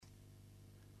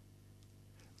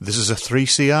This is a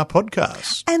 3CR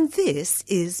podcast. And this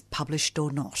is Published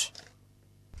or Not.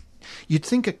 You'd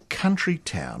think a country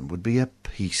town would be a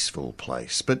peaceful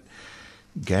place, but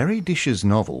Gary Dish's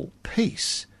novel,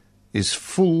 Peace, is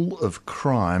full of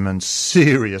crime and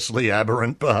seriously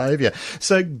aberrant behaviour.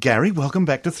 So, Gary, welcome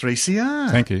back to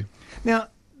 3CR. Thank you. Now,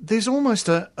 there's almost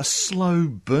a slow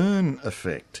burn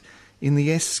effect in the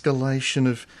escalation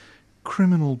of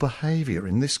criminal behaviour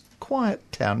in this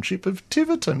quiet township of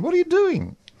Tiverton. What are you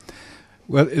doing?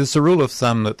 Well, it's a rule of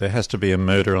thumb that there has to be a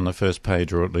murder on the first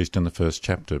page, or at least in the first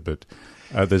chapter, but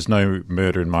there's no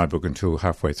murder in my book until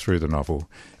halfway through the novel.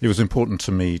 It was important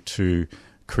to me to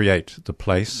create the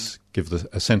place, give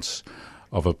a sense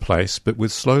of a place, but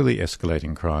with slowly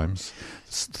escalating crimes,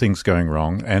 things going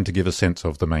wrong, and to give a sense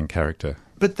of the main character.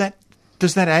 But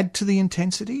does that add to the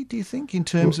intensity, do you think, in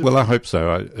terms of... Well, I hope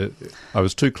so. I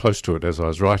was too close to it as I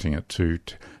was writing it to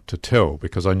tell,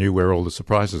 because I knew where all the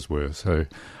surprises were. So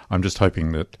I'm just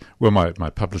hoping that... Well, my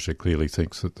publisher clearly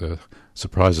thinks that the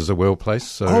surprises are well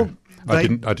placed, so I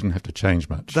didn't have to change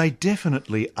much. They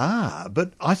definitely are,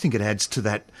 but I think it adds to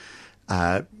that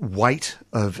weight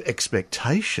of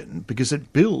expectation because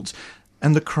it builds,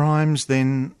 and the crimes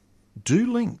then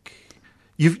do link.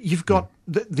 You've got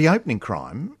the opening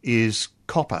crime is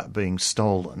copper being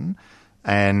stolen,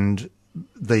 and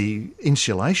the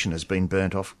insulation has been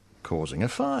burnt off, causing a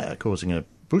fire, causing a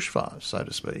bushfire, so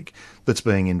to speak, that's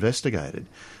being investigated.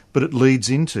 But it leads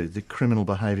into the criminal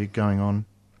behaviour going on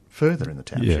further in the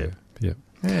township.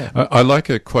 Yeah. I like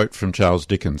a quote from Charles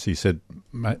Dickens. He said,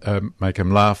 make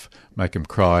 'em laugh, make 'em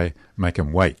cry, make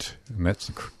 'em wait. And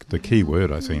that's the key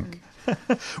word, I think.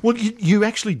 Well, you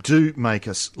actually do make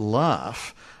us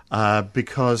laugh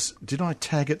because, did I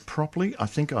tag it properly? I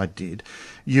think I did.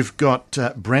 You've got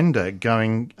Brenda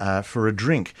going for a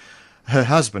drink. Her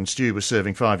husband, Stu, was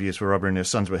serving 5 years for robbery and her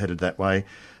sons were headed that way.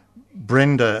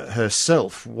 Brenda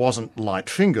herself wasn't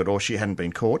light-fingered, or she hadn't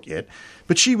been caught yet,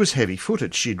 but she was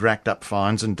heavy-footed. She'd racked up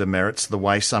fines and demerits the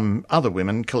way some other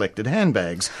women collected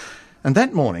handbags. And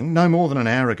that morning, no more than an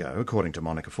hour ago, according to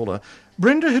Monica Fuller,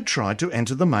 Brenda had tried to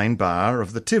enter the main bar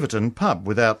of the Tiverton pub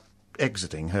without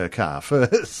exiting her car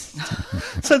first.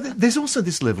 So there's also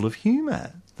this level of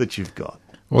humour that you've got.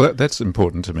 Well, that's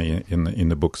important to me in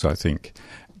the books, I think.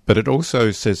 But it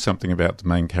also says something about the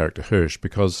main character, Hirsch,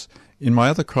 because in my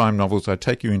other crime novels, I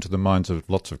take you into the minds of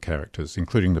lots of characters,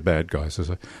 including the bad guys.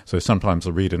 So sometimes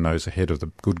the reader knows ahead of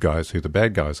the good guys who the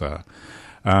bad guys are.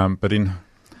 But in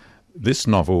this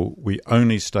novel, we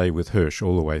only stay with Hirsch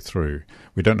all the way through.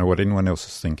 We don't know what anyone else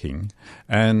is thinking.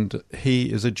 And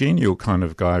he is a genial kind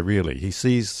of guy, really.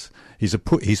 He's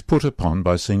put upon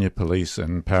by senior police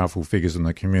and powerful figures in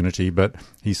the community, but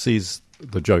he sees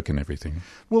the joke in everything.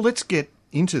 Well, let's get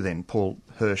into then Paul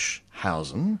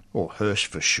Hirschhausen, or Hirsch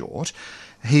for short.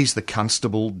 He's the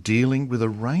constable dealing with a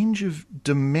range of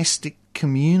domestic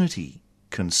community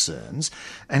concerns,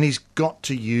 and he's got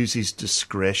to use his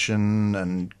discretion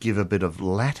and give a bit of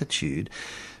latitude,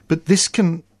 but this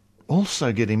can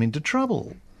also get him into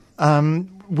trouble.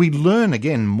 We learn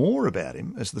again more about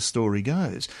him as the story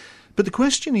goes, but the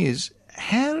question is,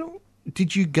 how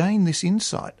did you gain this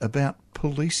insight about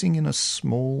policing in a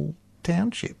small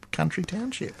country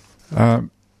township? A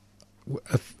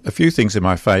few things in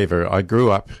my favour. I grew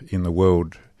up in the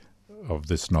world of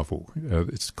this novel.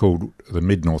 It's called the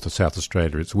mid-north of South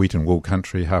Australia. It's wheat and wool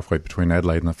country, halfway between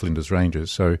Adelaide and the Flinders Ranges.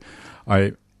 So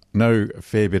I know a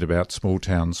fair bit about small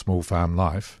town, small farm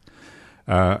life.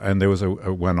 And there was a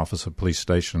one officer police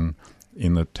station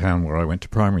in the town where I went to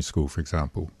primary school, for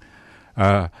example.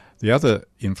 The other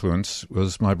influence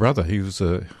was my brother. He was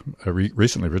a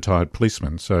recently retired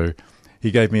policeman, so he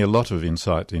gave me a lot of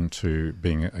insight into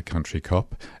being a country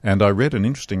cop. And I read an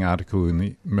interesting article in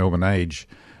the Melbourne Age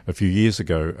a few years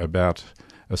ago about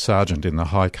a sergeant in the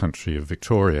high country of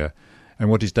Victoria and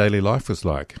what his daily life was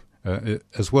like,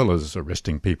 as well as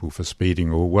arresting people for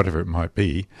speeding or whatever it might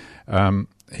be.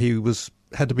 He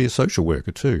had to be a social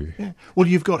worker too. Yeah. Well,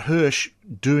 you've got Hirsch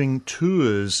doing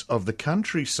tours of the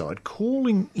countryside,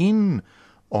 calling in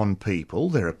on people.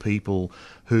 There are people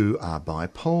who are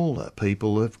bipolar,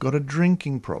 people who've got a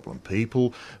drinking problem,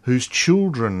 people whose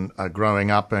children are growing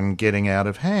up and getting out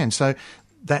of hand. So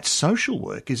that social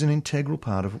work is an integral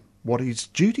part of what his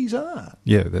duties are.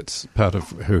 Yeah, that's part of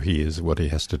who he is, what he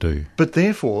has to do. But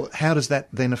therefore, how does that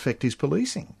then affect his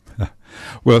policing?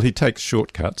 Well, he takes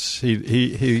shortcuts.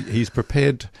 He's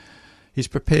prepared. He's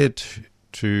prepared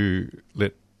to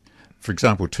let, for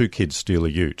example, two kids steal a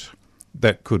ute.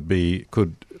 That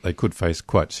they could face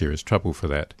quite serious trouble for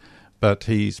that. But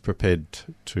he's prepared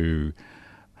to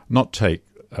not take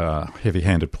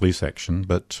heavy-handed police action,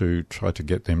 but to try to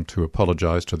get them to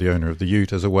apologise to the owner of the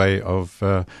ute as a way of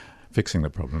fixing the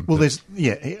problem. Well,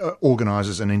 he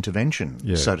organises an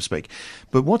intervention, so to speak.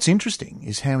 But what's interesting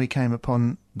is how he came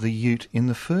upon the ute in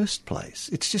the first place.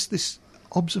 It's just this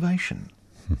observation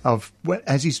of,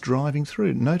 as he's driving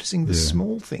through, noticing the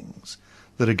small things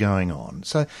that are going on.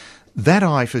 So that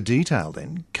eye for detail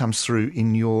then comes through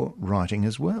in your writing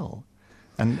as well.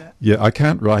 And I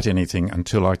can't write anything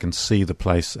until I can see the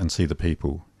place and see the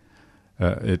people.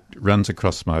 It runs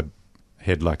across my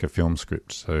head like a film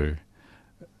script, so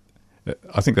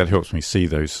I think that helps me see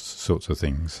those sorts of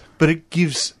things. But it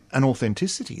gives an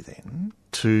authenticity then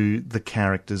to the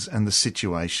characters and the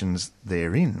situations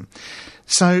they're in.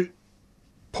 So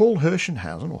Paul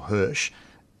Hirschenhausen, or Hirsch,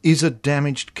 is a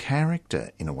damaged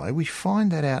character in a way. We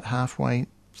find that out halfway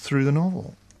through the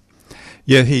novel.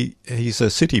 Yeah, he's a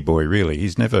city boy, really.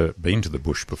 He's never been to the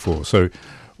bush before. So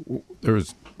there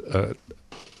is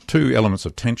two elements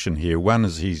of tension here. One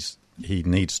is he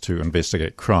needs to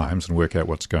investigate crimes and work out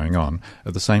what's going on.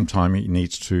 At the same time, he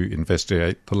needs to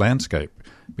investigate the landscape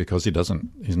because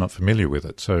he's not familiar with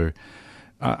it. So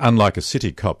unlike a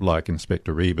city cop like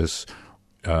Inspector Rebus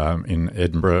in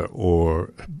Edinburgh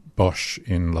or Bosch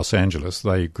in Los Angeles,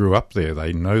 they grew up there,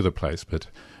 they know the place, but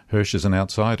Hirsch is an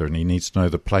outsider and he needs to know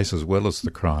the place as well as the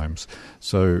crimes.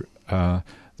 So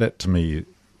that to me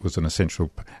was an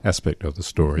essential aspect of the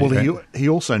story. Well, he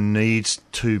also needs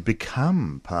to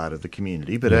become part of the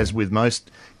community, but as with most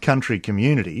country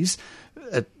communities,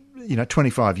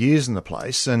 25 years in the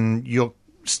place and you're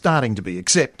starting to be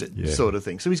accepted sort of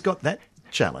thing. So he's got that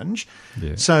challenge.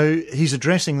 Yeah. So he's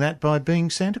addressing that by being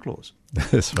Santa Claus.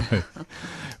 That's right.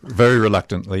 Very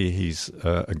reluctantly, he's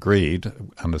agreed,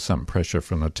 under some pressure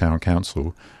from the town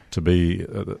council, to be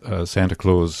Santa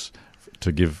Claus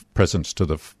to give presents to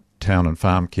the town and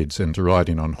farm kids and to ride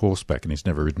in on horseback, and he's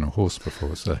never ridden a horse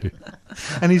before. So,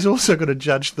 and he's also got to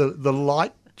judge the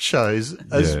light shows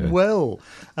as well.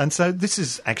 And so this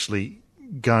is actually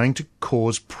going to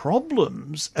cause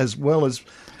problems as well as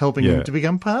helping him to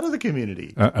become part of the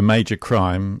community. A major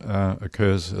crime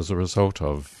occurs as a result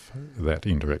of that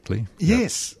indirectly.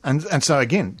 Yes, and so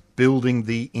again, building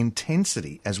the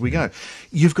intensity as we go.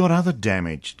 You've got other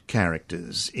damaged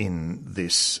characters in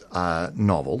this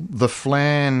novel. The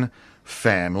Flan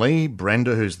family,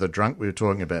 Brenda, who's the drunk we were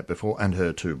talking about before, and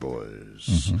her two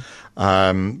boys,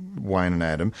 Wayne and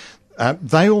Adam.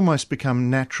 They almost become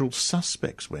natural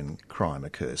suspects when crime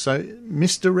occurs. So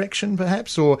misdirection,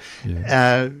 perhaps, or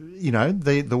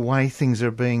the way things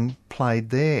are being played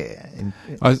there.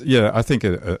 I think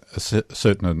a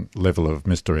certain level of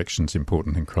misdirection is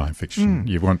important in crime fiction.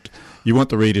 You want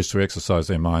the readers to exercise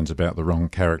their minds about the wrong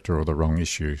character or the wrong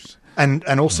issues. And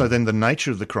also then the nature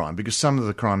of the crime, because some of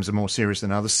the crimes are more serious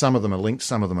than others. Some of them are linked,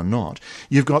 some of them are not.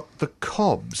 You've got the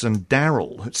Cobbs and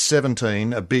Darryl at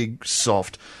 17, a big,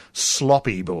 soft,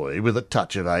 sloppy boy with a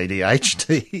touch of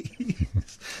ADHD.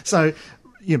 So,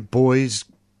 boys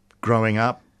growing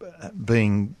up,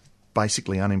 being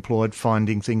basically unemployed,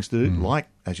 finding things to do, like,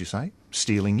 as you say,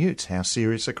 stealing utes. How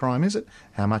serious a crime is it?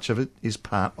 How much of it is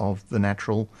part of the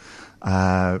natural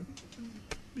part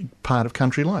of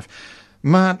country life?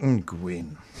 Martin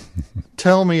Gwynne.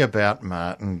 Tell me about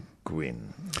Martin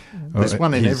Gwynne. There's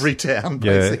one in every town,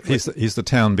 basically. Yeah, he's the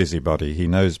town busybody. He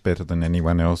knows better than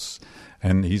anyone else,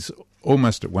 and he's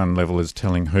almost at one level as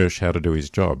telling Hirsch how to do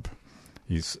his job.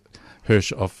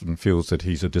 Hirsch often feels that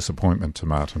he's a disappointment to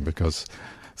Martin because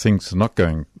things are not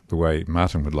going the way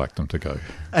Martin would like them to go.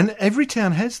 And every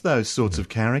town has those sorts of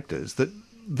characters that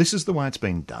this is the way it's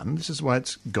been done, this is the way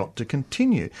it's got to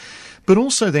continue. But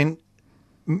also then,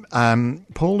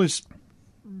 Paul is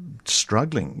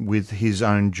struggling with his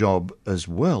own job as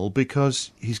well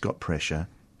because he's got pressure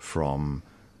from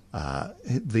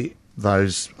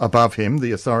those above him,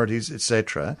 the authorities,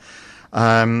 etc.,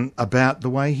 about the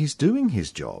way he's doing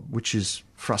his job, which is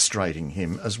frustrating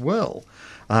him as well.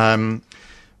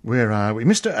 Where are we?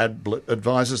 Mr. Ablett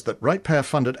advises that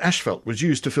ratepayer-funded asphalt was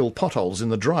used to fill potholes in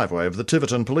the driveway of the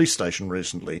Tiverton police station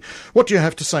recently. What do you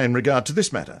have to say in regard to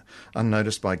this matter?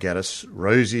 Unnoticed by Gaddis,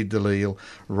 Rosie DeLille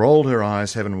rolled her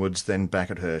eyes heavenwards, then back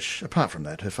at Hirsch. Apart from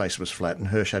that, her face was flat, and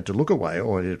Hirsch had to look away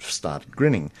or he'd have started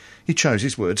grinning. He chose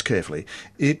his words carefully.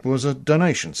 It was a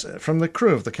donation, sir, from the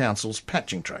crew of the council's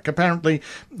patching truck. Apparently,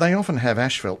 they often have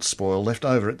asphalt spoil left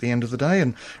over at the end of the day,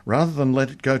 and rather than let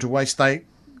it go to waste, they...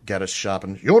 Gaddis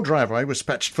sharpened. Your driveway was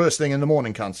patched first thing in the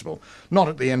morning, Constable. Not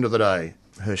at the end of the day.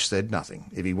 Hirsch said nothing.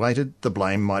 If he waited, the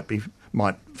blame might be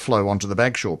might flow onto the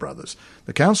Bagshaw brothers.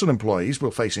 The council employees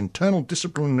will face internal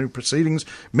disciplinary proceedings.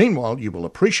 Meanwhile, you will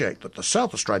appreciate that the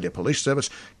South Australia Police Service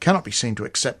cannot be seen to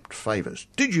accept favours.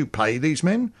 Did you pay these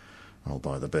men? I'll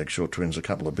buy the Bagshaw twins a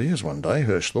couple of beers one day,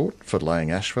 Hirsch thought, for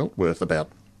laying asphalt worth about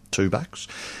 $2.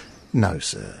 No,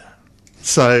 sir.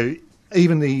 So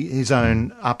even his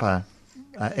own upper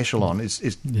echelon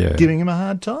is giving him a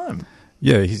hard time.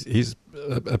 Yeah, he's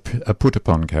a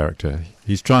put-upon character.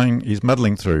 He's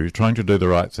muddling through, trying to do the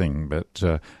right thing, but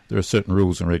there are certain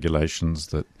rules and regulations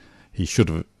that he should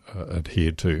have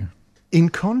adhered to. In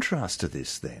contrast to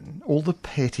this, then, all the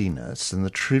pettiness and the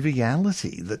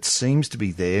triviality that seems to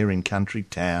be there in country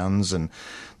towns and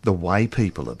the way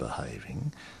people are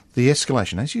behaving, the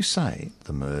escalation, as you say,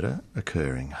 the murder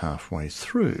occurring halfway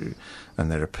through, and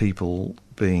there are people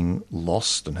being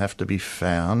lost and have to be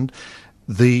found,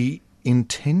 the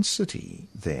intensity,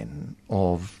 then,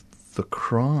 of the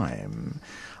crime.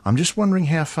 I'm just wondering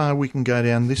how far we can go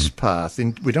down this path.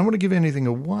 We don't want to give anything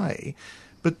away,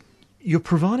 but you're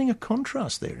providing a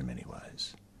contrast there in many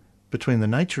ways between the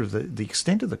nature of the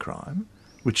extent of the crime,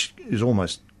 which is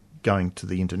almost going to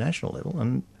the international level,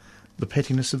 and the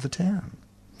pettiness of the town.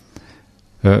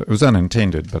 It was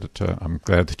unintended, but I'm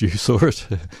glad that you saw it.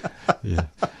 Yeah.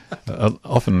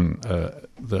 Often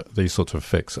these sorts of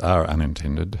effects are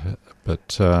unintended,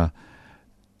 but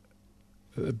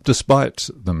despite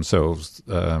themselves,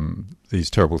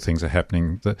 these terrible things are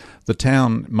happening. The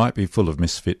town might be full of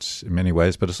misfits in many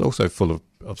ways, but it's also full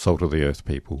of salt-of-the-earth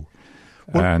people.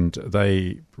 And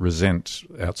they resent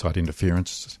outside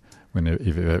interference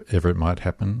whenever it might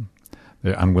happen.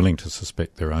 They're unwilling to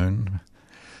suspect their own.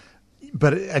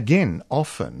 But again,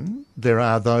 often there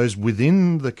are those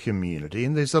within the community,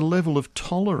 and there's a level of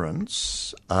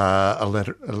tolerance, a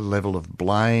level of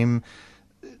blame.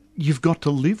 You've got to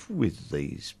live with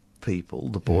these people,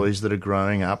 the boys that are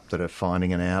growing up, that are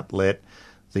finding an outlet,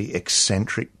 the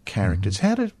eccentric characters.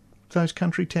 How do those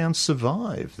country towns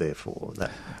survive, therefore? Well,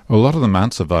 a lot of them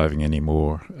aren't surviving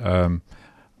anymore.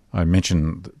 I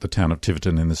mentioned the town of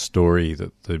Tiverton in this story,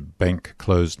 that the bank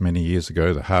closed many years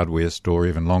ago, the hardware store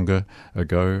even longer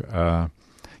ago.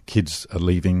 Kids are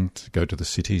leaving to go to the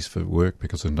cities for work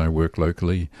because there's no work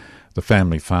locally. The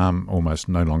family farm almost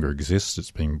no longer exists. It's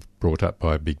been brought up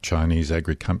by a big Chinese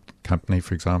agri-company,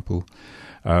 for example.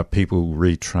 People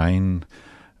retrain.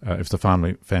 If the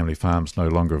family farm's no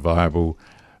longer viable,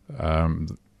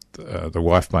 the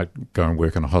wife might go and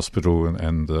work in a hospital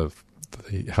and the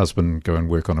husband go and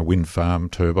work on a wind farm,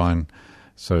 turbine.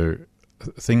 So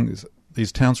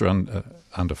these towns are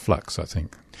under flux, I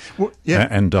think. Well, yeah.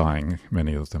 And dying,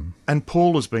 many of them. And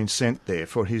Paul has been sent there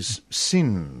for his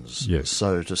sins, yes,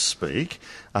 so to speak.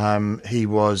 He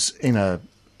was in a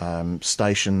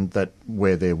station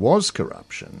where there was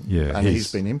corruption, and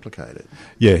he's been implicated.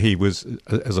 Yeah, he was,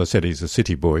 as I said, he's a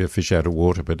city boy, a fish out of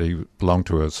water, but he belonged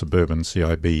to a suburban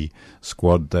CIB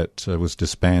squad that was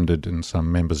disbanded and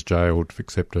some members jailed,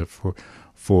 except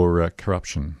for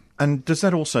corruption. And does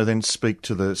that also then speak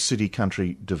to the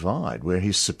city-country divide, where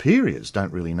his superiors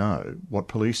don't really know what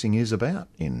policing is about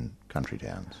in country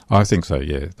towns? I think so,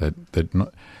 yeah.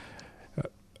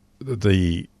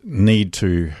 The need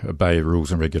to obey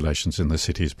rules and regulations in the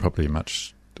city is probably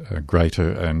much greater,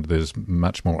 and there's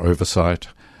much more oversight.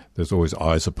 There's always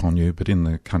eyes upon you. But in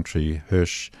the country,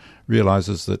 Hirsch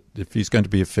realises that if he's going to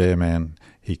be a fair man,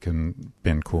 he can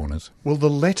bend corners. Well, the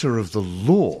letter of the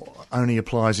law only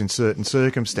applies in certain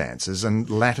circumstances, and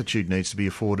latitude needs to be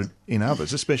afforded in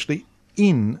others, especially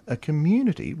in a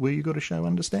community where you've got to show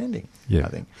understanding, I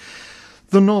think.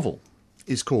 The novel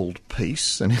is called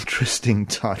Peace, an interesting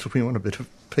title. We want a bit of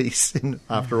peace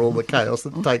after all the chaos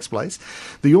that takes place.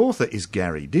 The author is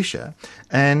Gary Disher,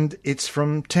 and it's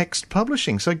from Text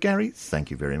Publishing. So, Gary, thank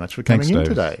you very much for coming in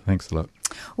today. Thanks a lot.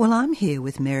 Well, I'm here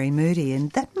with Mary Moody,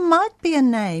 and that might be a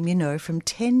name, from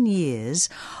 10 years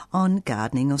on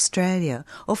Gardening Australia,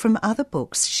 or from other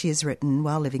books she has written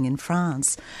while living in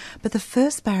France. But the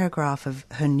first paragraph of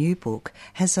her new book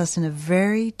has us in a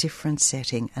very different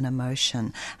setting and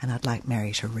emotion, and I'd like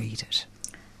Mary to read it.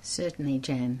 Certainly,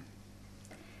 Jan.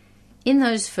 In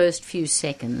those first few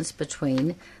seconds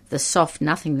between the soft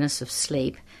nothingness of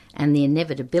sleep and the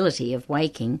inevitability of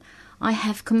waking, I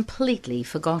have completely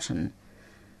forgotten.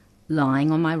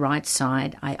 Lying on my right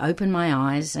side, I open my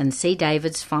eyes and see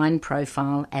David's fine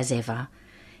profile as ever,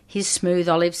 his smooth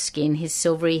olive skin, his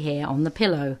silvery hair on the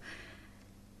pillow.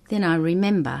 Then I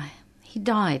remember he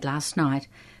died last night,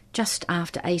 just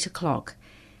after 8 o'clock.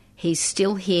 He's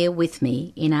still here with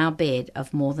me in our bed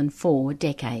of more than 4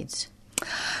 decades.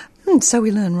 So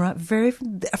we learn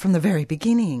from the very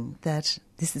beginning that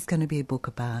this is going to be a book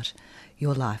about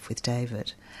your life with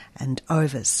David, and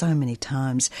over so many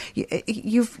times.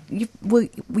 Your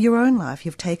own life,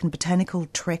 you've taken botanical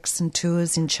treks and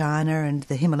tours in China and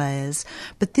the Himalayas,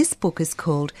 but this book is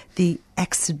called The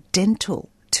Accidental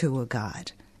Tour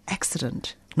Guide.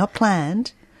 Accident, not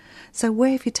planned. So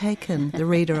where have you taken the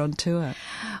reader on tour?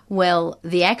 Well,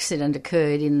 the accident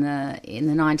occurred in the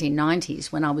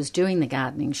 1990s when I was doing the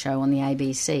gardening show on the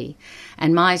ABC,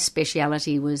 and my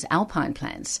speciality was alpine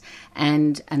plants,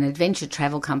 and an adventure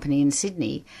travel company in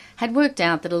Sydney had worked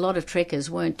out that a lot of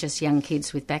trekkers weren't just young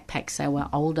kids with backpacks, they were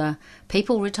older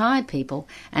people, retired people,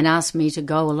 and asked me to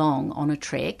go along on a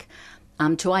trek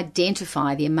to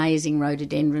identify the amazing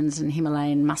rhododendrons and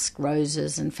Himalayan musk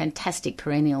roses and fantastic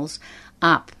perennials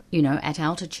up, at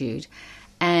altitude.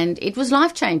 And it was a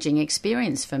life-changing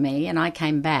experience for me, and I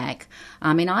came back.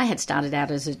 I had started out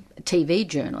as a TV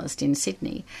journalist in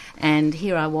Sydney, and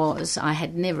here I was. I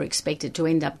had never expected to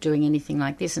end up doing anything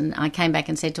like this, and I came back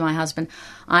and said to my husband,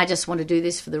 I just want to do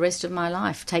this for the rest of my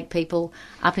life, take people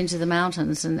up into the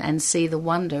mountains and see the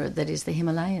wonder that is the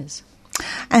Himalayas.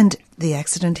 And the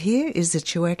accident here is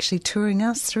that you're actually touring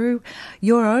us through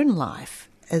your own life,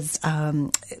 as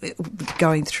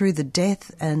going through the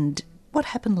death and what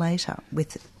happened later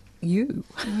with you.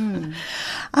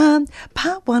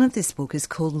 Part one of this book is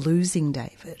called Losing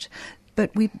David,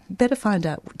 but we better find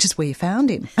out just where you found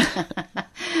him.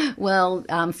 Well,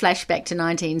 flashback to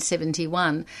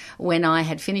 1971 when I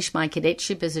had finished my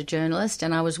cadetship as a journalist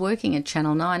and I was working at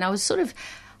Channel 9. I was sort of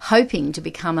hoping to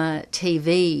become a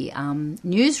TV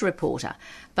news reporter.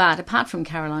 But apart from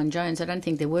Caroline Jones, I don't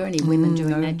think there were any women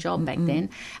doing that job back then.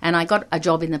 And I got a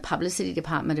job in the publicity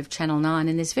department of Channel 9,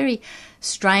 and this very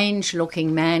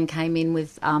strange-looking man came in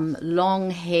with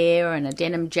long hair and a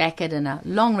denim jacket and a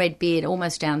long red beard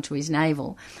almost down to his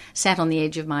navel, sat on the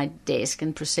edge of my desk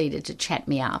and proceeded to chat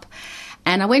me up.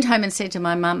 And I went home and said to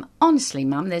my mum, honestly,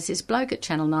 Mum, there's this bloke at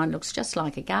Channel 9, looks just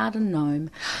like a garden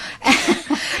gnome.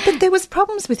 But there was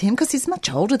problems with him because he's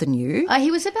much older than you.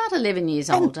 He was about 11 years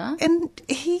older. And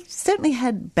he certainly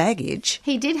had baggage.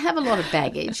 He did have a lot of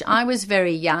baggage. I was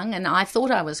very young and I thought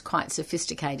I was quite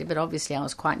sophisticated, but obviously I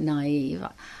was quite naive.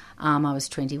 I was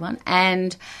 21.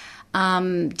 And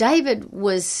David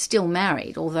was still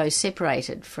married, although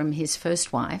separated from his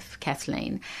first wife,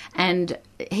 Kathleen, and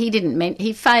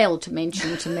he failed to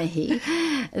mention to me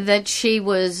that she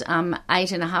was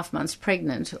 8.5 months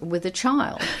pregnant with a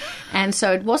child. And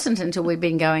so it wasn't until we'd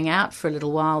been going out for a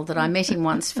little while that I met him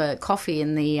once for coffee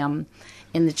in the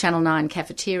Channel 9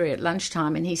 cafeteria at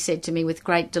lunchtime, and he said to me with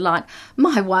great delight,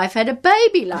 my wife had a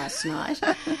baby last night.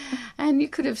 And you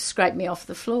could have scraped me off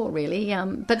the floor, really.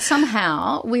 But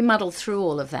somehow we muddled through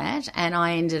all of that, and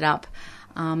I ended up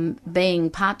being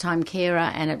part-time carer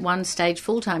and at one stage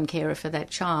full-time carer for that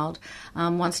child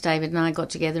once David and I got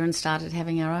together and started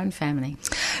having our own family.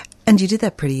 And you did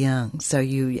that pretty young, so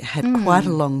you had quite a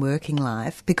long working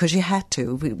life because you had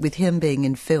to. With him being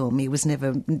in film, he was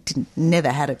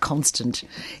never had a constant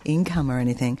income or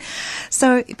anything.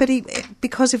 So, but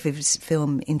because of his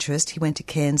film interest, he went to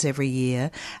Cairns every year.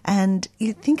 And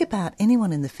you think about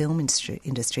anyone in the film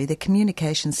industry, their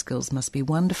communication skills must be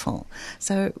wonderful.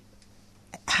 So,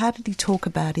 how did he talk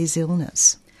about his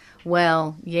illness?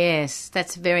 Well, yes,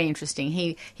 that's very interesting.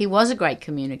 He was a great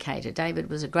communicator. David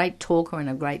was a great talker and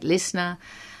a great listener.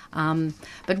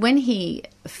 But when he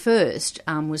first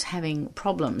was having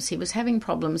problems, he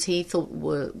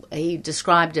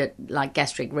described it like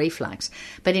gastric reflux,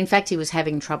 but in fact he was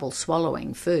having trouble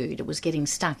swallowing food. It was getting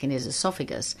stuck in his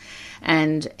esophagus,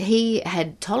 and he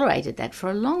had tolerated that for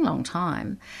a long, long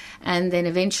time, and then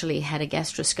eventually had a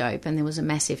gastroscope, and there was a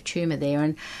massive tumour there,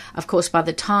 and of course by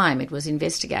the time it was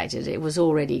investigated, it was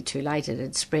already too late. It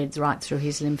had spread right through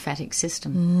his lymphatic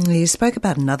system. You spoke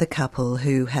about another couple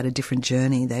who had a different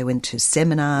journey. They went to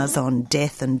seminars on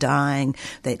death and dying.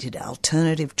 They did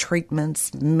alternative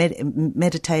treatments,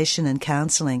 meditation and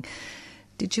counselling.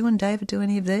 Did you and David do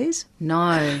any of these?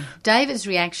 No. David's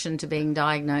reaction to being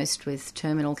diagnosed with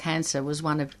terminal cancer was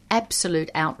one of absolute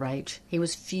outrage. He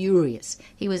was furious.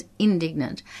 He was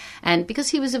indignant. And because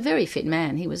he was a very fit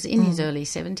man, he was in his early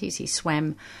 70s, he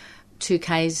swam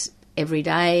 2Ks every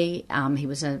day. He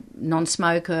was a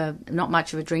non-smoker, not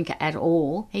much of a drinker at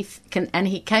all. He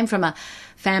came from a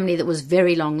family that was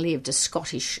very long-lived, a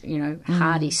Scottish,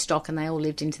 hardy stock, and they all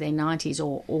lived into their 90s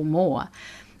or more.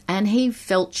 And he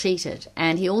felt cheated,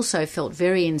 and he also felt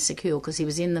very insecure because he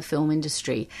was in the film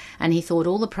industry, and he thought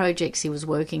all the projects he was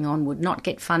working on would not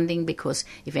get funding because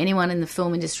if anyone in the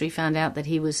film industry found out that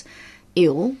he was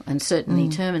ill, and certainly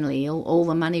terminally ill, all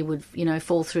the money would,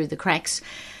 fall through the cracks.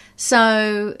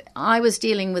 So I was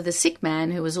dealing with a sick man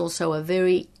who was also a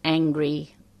very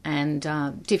angry and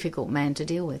difficult man to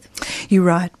deal with. You're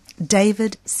right.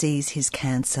 David sees his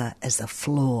cancer as a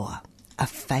flaw, a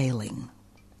failing.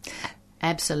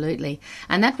 Absolutely.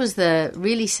 And that was the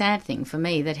really sad thing for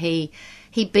me, that he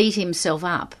beat himself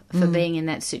up for being in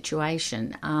that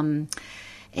situation.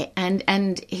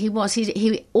 And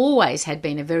he always had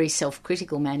been a very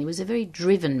self-critical man. He was a very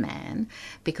driven man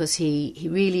because he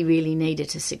really, really needed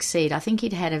to succeed. I think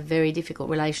he'd had a very difficult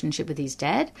relationship with his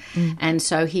dad, and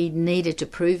so he needed to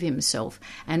prove himself.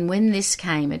 And when this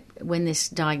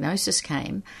diagnosis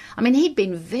came, I mean, he'd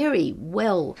been very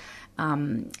well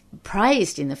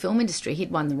praised in the film industry.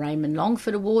 He'd won the Raymond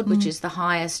Longford Award, which is the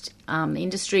highest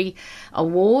industry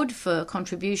award for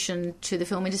contribution to the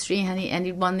film industry, and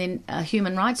he'd won the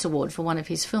Human Rights Award for one of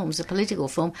his films, a political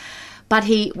film. But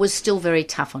he was still very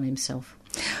tough on himself.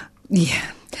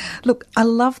 Yeah. Look, I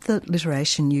love the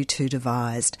alliteration you two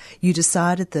devised. You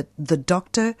decided that the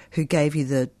doctor who gave you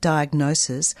the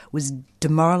diagnosis was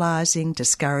demoralising,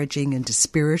 discouraging and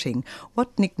dispiriting.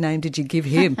 What nickname did you give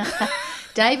him?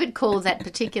 David called that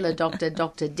particular doctor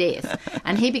Dr. Death,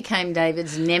 and he became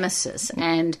David's nemesis.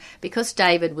 And because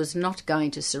David was not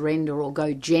going to surrender or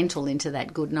go gentle into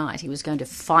that good night, he was going to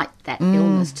fight that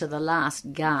illness to the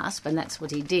last gasp, and that's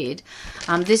what he did.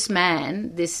 This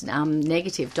man, this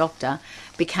negative doctor,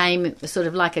 became sort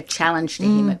of like a challenge to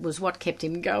him. It was what kept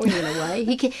him going in a way.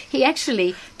 He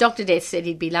actually, Dr. Death said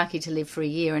he'd be lucky to live for a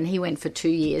year, and he went for 2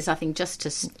 years, I think, just to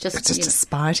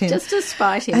spite him. Just to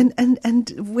spite him.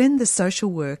 And when the social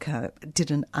worker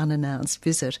did an unannounced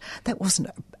visit, that wasn't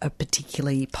a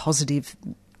particularly positive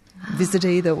visit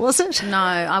either, was it? No,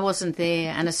 I wasn't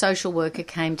there. And a social worker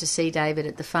came to see David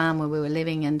at the farm where we were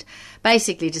living, and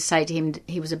basically to say to him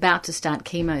he was about to start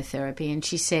chemotherapy, and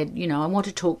she said, I want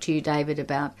to talk to you, David,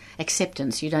 about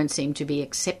acceptance. You don't seem to be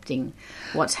accepting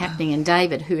what's happening. And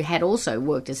David, who had also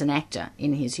worked as an actor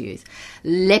in his youth,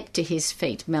 leapt to his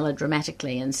feet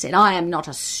melodramatically and said, I am not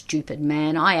a stupid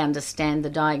man. I understand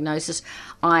the diagnosis.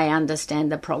 I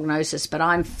understand the prognosis, but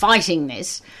I'm fighting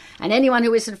this. And anyone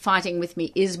who isn't fighting with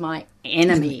me is my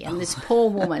enemy. And this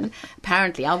poor woman,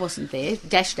 apparently I wasn't there,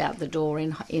 dashed out the door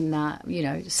in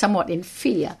somewhat in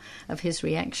fear of his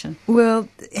reaction. Well,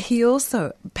 he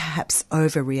also perhaps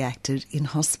overreacted in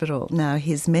hospital. Now,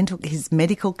 his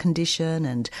medical condition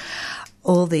and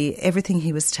everything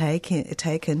he was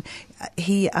taken,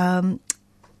 he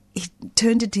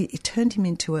turned him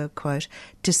into a, quote,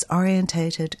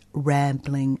 disorientated,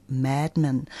 rambling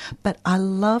madman. But I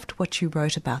loved what you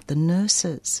wrote about the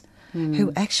nurses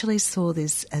who actually saw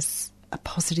this as a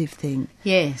positive thing.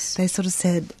 Yes. They sort of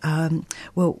said,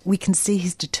 we can see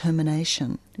his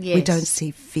determination. Yes. We don't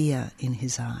see fear in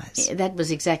his eyes. That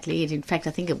was exactly it. In fact,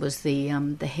 I think it was the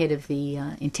head of the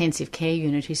intensive care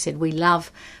unit who said, we love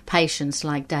patients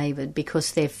like David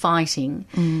because they're fighting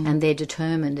and they're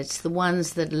determined. It's the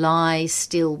ones that lie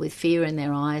still with fear in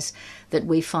their eyes that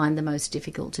we find the most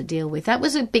difficult to deal with. That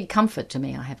was a big comfort to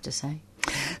me, I have to say.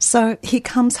 So he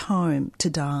comes home to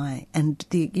die, and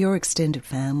your extended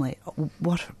family,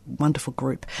 what a wonderful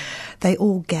group, they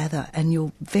all gather, and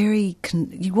you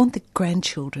want the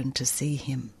grandchildren to see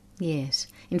him. Yes.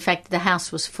 In fact, the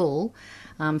house was full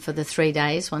for the 3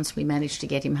 days once we managed to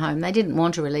get him home. They didn't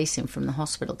want to release him from the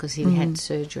hospital because he had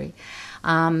surgery.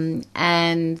 And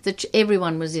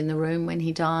everyone was in the room when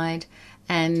he died,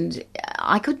 and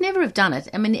I could never have done it.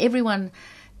 I mean,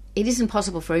 it isn't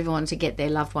possible for everyone to get their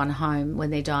loved one home when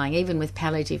they're dying. Even with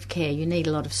palliative care, you need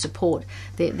a lot of support.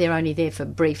 They're only there for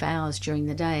brief hours during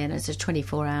the day, and it's a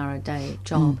 24-hour-a-day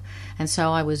job. And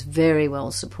so I was very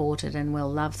well supported and well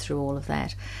loved through all of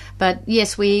that. But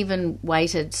yes, we even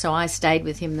waited. So I stayed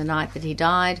with him the night that he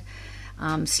died,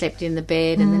 slept in the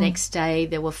bed, and the next day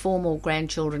there were 4 more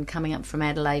grandchildren coming up from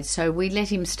Adelaide. So we let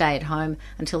him stay at home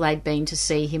until they'd been to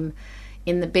see him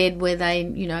in the bed where they,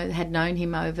 had known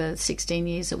him over 16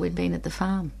 years that we'd been at the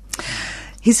farm.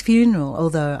 His funeral,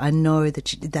 although I know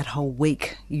that that whole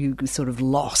week you sort of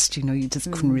lost, you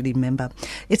just couldn't really remember.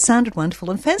 It sounded wonderful.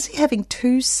 And fancy having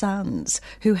 2 sons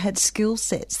who had skill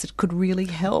sets that could really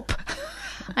help.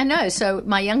 I know. So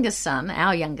my youngest son,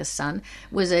 our youngest son,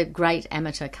 was a great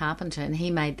amateur carpenter, and he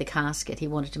made the casket. He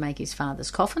wanted to make his father's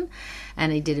coffin,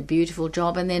 and he did a beautiful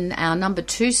job. And then our number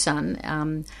 2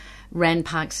 son ran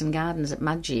Parks and Gardens at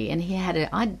Mudgee, and he had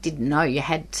I didn't know you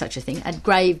had such a thing, a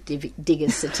grave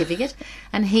digger's certificate,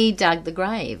 and he dug the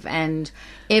grave, and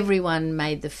everyone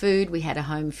made the food. We had a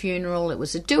home funeral. It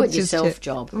was a do-it-yourself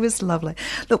job. It was lovely.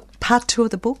 Look, part 2 of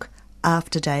the book,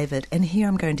 After David, and here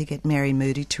I'm going to get Mary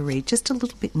Moody to read just a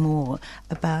little bit more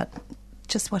about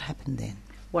just what happened then.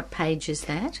 What page is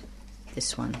that?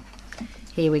 This one.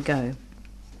 Here we go.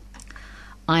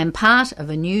 I am part of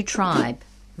a new tribe,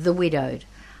 the widowed.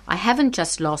 I haven't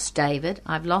just lost David,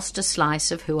 I've lost a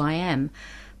slice of who I am,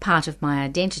 part of my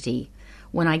identity.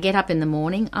 When I get up in the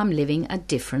morning, I'm living a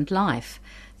different life.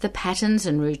 The patterns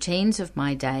and routines of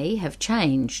my day have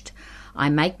changed. I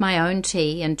make my own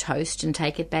tea and toast and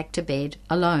take it back to bed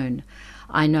alone.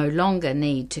 I no longer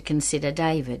need to consider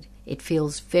David. It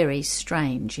feels very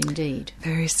strange indeed.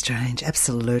 Very strange,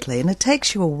 absolutely. And it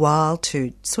takes you a while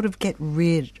to sort of not get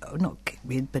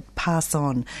rid, but pass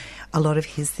on a lot of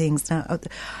his things. Now,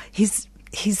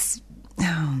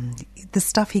 the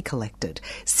stuff he collected,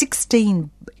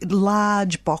 16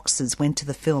 large boxes went to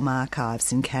the film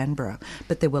archives in Canberra,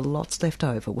 but there were lots left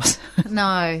over, wasn't it?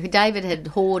 No, David had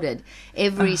hoarded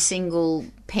every single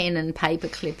pen and paper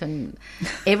clip and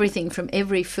everything from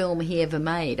every film he ever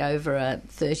made over a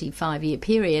 35-year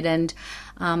period, and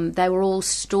they were all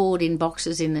stored in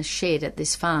boxes in the shed at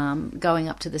this farm going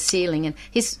up to the ceiling. And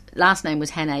his last name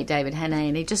was Hannay, David Hannay,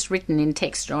 and he'd just written in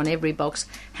text on every box,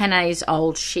 Hannay's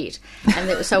old shit.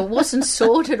 And so it wasn't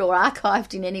sorted or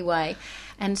archived in any way.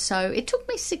 And so it took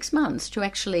me 6 months to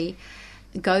actually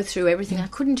go through everything. I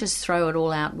couldn't just throw it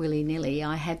all out willy-nilly.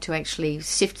 I had to actually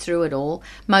sift through it all.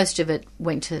 Most of it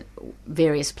went to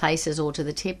various places or to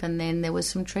the tip, and then there was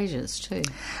some treasures too.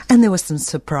 And there were some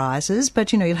surprises,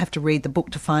 but, you'll have to read the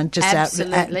book to find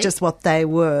just what they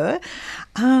were.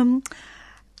 And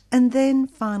then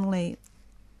finally,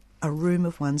 a room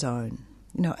of one's own.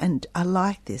 And I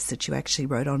like this, that you actually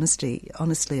wrote honestly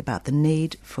about the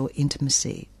need for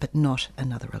intimacy, but not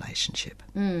another relationship.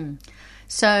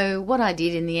 So what I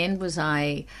did in the end was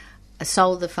I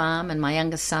sold the farm, and my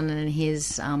youngest son and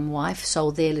his wife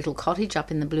sold their little cottage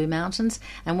up in the Blue Mountains,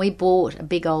 and we bought a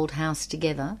big old house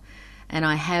together. And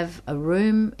I have a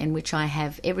room in which I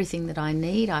have everything that I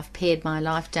need. I've pared my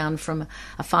life down from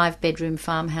a 5-bedroom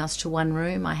farmhouse to one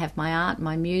room. I have my art,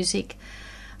 my music,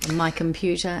 my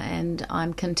computer, and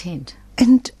I'm content.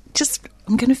 And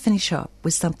I'm going to finish up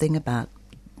with something about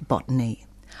botany.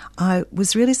 I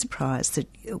was really surprised that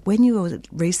when you were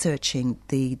researching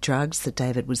the drugs that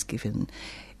David was given,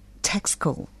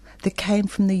 Taxol, that came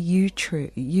from the yew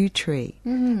tree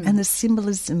and the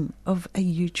symbolism of a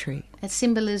yew tree. A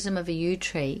symbolism of a yew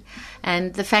tree,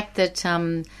 and the fact that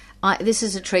this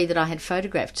is a tree that I had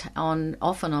photographed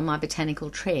often on my botanical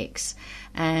treks,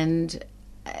 and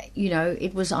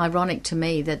it was ironic to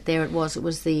me that it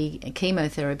was the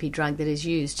chemotherapy drug that is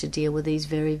used to deal with these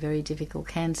very, very difficult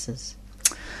cancers.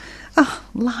 Oh,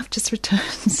 life just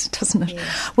returns, doesn't it?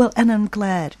 Yes. Well, and I'm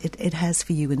glad it has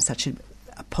for you in such a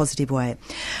positive way.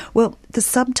 Well, the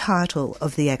subtitle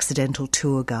of The Accidental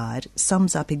Tour Guide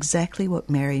sums up exactly what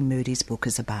Mary Moody's book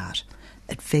is about: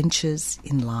 adventures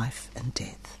in life and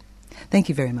death. Thank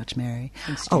you very much, Mary.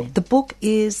 Thanks, Jen. The book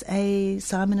is a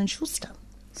Simon & Schuster.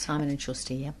 Simon &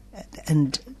 Schuster, yeah.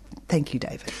 And thank you,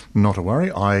 David. Not a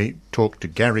worry. I talked to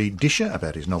Gary Disher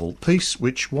about his novel Peace,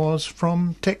 which was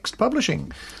from Text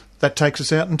Publishing. That takes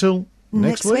us out until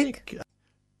next week.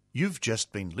 You've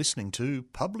just been listening to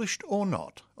Published or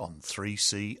Not on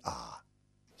 3CR.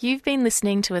 You've been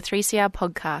listening to a 3CR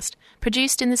podcast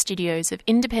produced in the studios of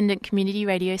independent community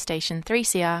radio station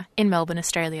 3CR in Melbourne,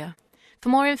 Australia. For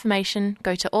more information,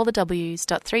 go to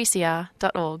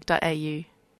allthews.3cr.org.au.